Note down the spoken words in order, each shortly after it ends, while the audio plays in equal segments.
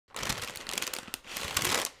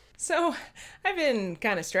So, I've been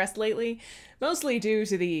kind of stressed lately, mostly due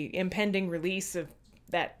to the impending release of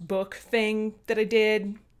that book thing that I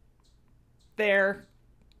did. There.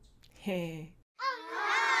 Hey.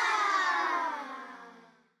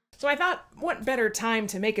 So I thought, what better time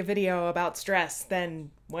to make a video about stress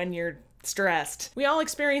than when you're stressed? We all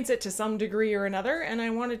experience it to some degree or another, and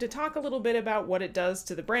I wanted to talk a little bit about what it does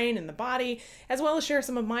to the brain and the body, as well as share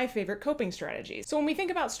some of my favorite coping strategies. So when we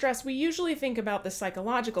think about stress, we usually think about the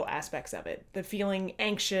psychological aspects of it, the feeling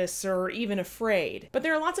anxious or even afraid. But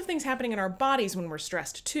there are lots of things happening in our bodies when we're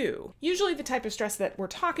stressed too. Usually the type of stress that we're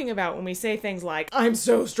talking about when we say things like, "I'm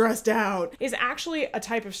so stressed out," is actually a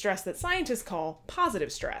type of stress that scientists call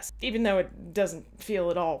positive stress, even though it doesn't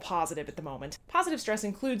feel at all positive at the moment. Positive stress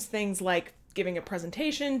includes things like giving a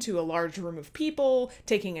presentation to a large room of people,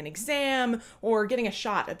 taking an exam, or getting a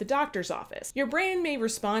shot at the doctor's office. Your brain may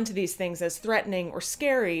respond to these things as threatening or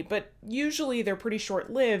scary, but usually they're pretty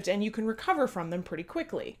short-lived and you can recover from them pretty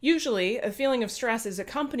quickly. Usually, a feeling of stress is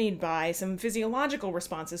accompanied by some physiological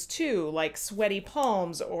responses too, like sweaty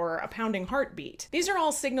palms or a pounding heartbeat. These are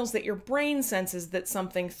all signals that your brain senses that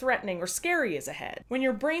something threatening or scary is ahead. When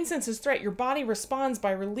your brain senses threat, your body responds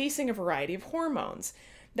by releasing a variety of hormones.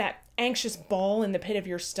 That anxious ball in the pit of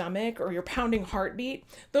your stomach or your pounding heartbeat,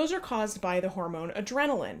 those are caused by the hormone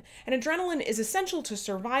adrenaline. And adrenaline is essential to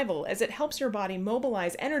survival as it helps your body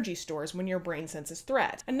mobilize energy stores when your brain senses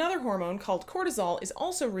threat. Another hormone called cortisol is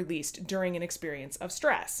also released during an experience of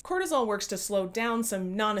stress. Cortisol works to slow down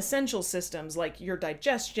some non-essential systems like your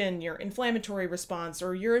digestion, your inflammatory response,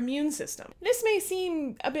 or your immune system. This may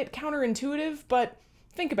seem a bit counterintuitive, but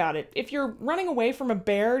think about it. If you're running away from a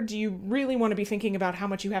bear, do you really want to be thinking about how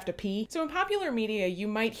much you have to pee? So in popular media, you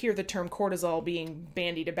might hear the term cortisol being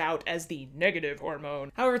bandied about as the negative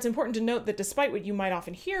hormone. However, it's important to note that despite what you might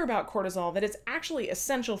often hear about cortisol, that it's actually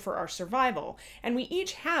essential for our survival, and we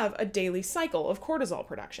each have a daily cycle of cortisol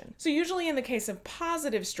production. So usually in the case of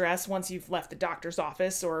positive stress, once you've left the doctor's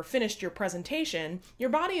office or finished your presentation, your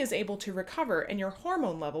body is able to recover and your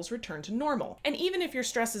hormone levels return to normal. And even if your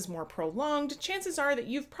stress is more prolonged, chances are that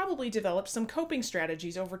you've probably developed some coping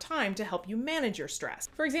strategies over time to help you manage your stress.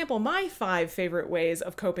 For example, my 5 favorite ways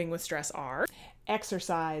of coping with stress are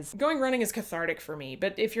exercise. Going running is cathartic for me,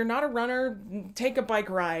 but if you're not a runner, take a bike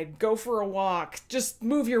ride, go for a walk, just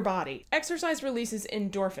move your body. Exercise releases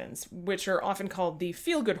endorphins, which are often called the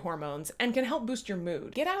feel-good hormones, and can help boost your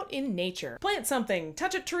mood. Get out in nature. Plant something,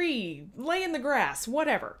 touch a tree, lay in the grass,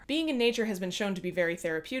 whatever. Being in nature has been shown to be very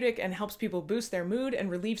therapeutic and helps people boost their mood and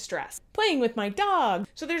relieve stress. Playing with my dog.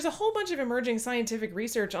 So there's a whole bunch of emerging scientific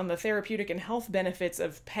research on the therapeutic and health benefits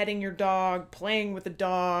of petting your dog, playing with the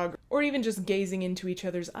dog, or even just gazing into each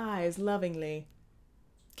other's eyes lovingly.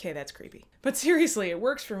 Okay, that's creepy. But seriously, it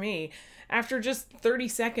works for me. After just 30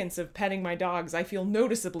 seconds of petting my dogs, I feel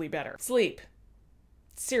noticeably better. Sleep.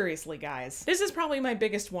 Seriously, guys. This is probably my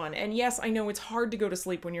biggest one, and yes, I know it's hard to go to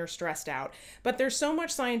sleep when you're stressed out, but there's so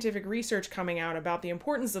much scientific research coming out about the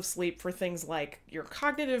importance of sleep for things like your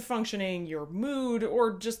cognitive functioning, your mood,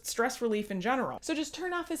 or just stress relief in general. So just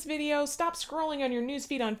turn off this video, stop scrolling on your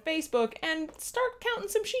newsfeed on Facebook, and start counting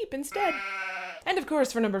some sheep instead. And of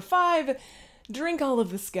course, for number 5, drink all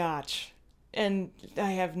of the scotch. And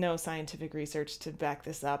I have no scientific research to back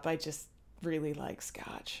this up, I just really like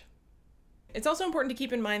scotch. It's also important to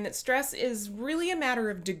keep in mind that stress is really a matter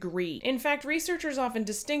of degree. In fact, researchers often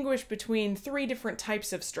distinguish between 3 different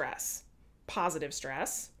types of stress: positive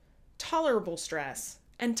stress, tolerable stress,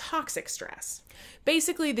 and toxic stress.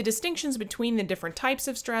 Basically, the distinctions between the different types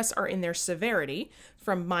of stress are in their severity,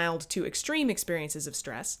 from mild to extreme experiences of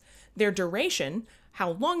stress, their duration, how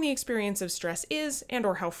long the experience of stress is and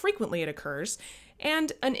or how frequently it occurs,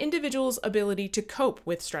 and an individual's ability to cope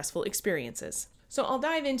with stressful experiences. So I'll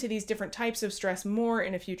dive into these different types of stress more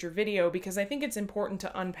in a future video because I think it's important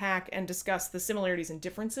to unpack and discuss the similarities and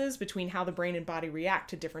differences between how the brain and body react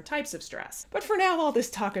to different types of stress. But for now, all this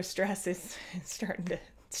talk of stress is starting to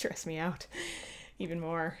stress me out even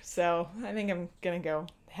more. So I think I'm gonna go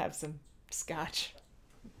have some scotch.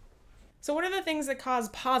 So what are the things that cause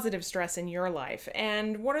positive stress in your life?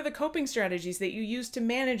 And what are the coping strategies that you use to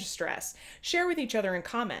manage stress? Share with each other in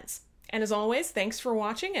comments. And as always, thanks for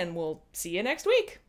watching, and we'll see you next week.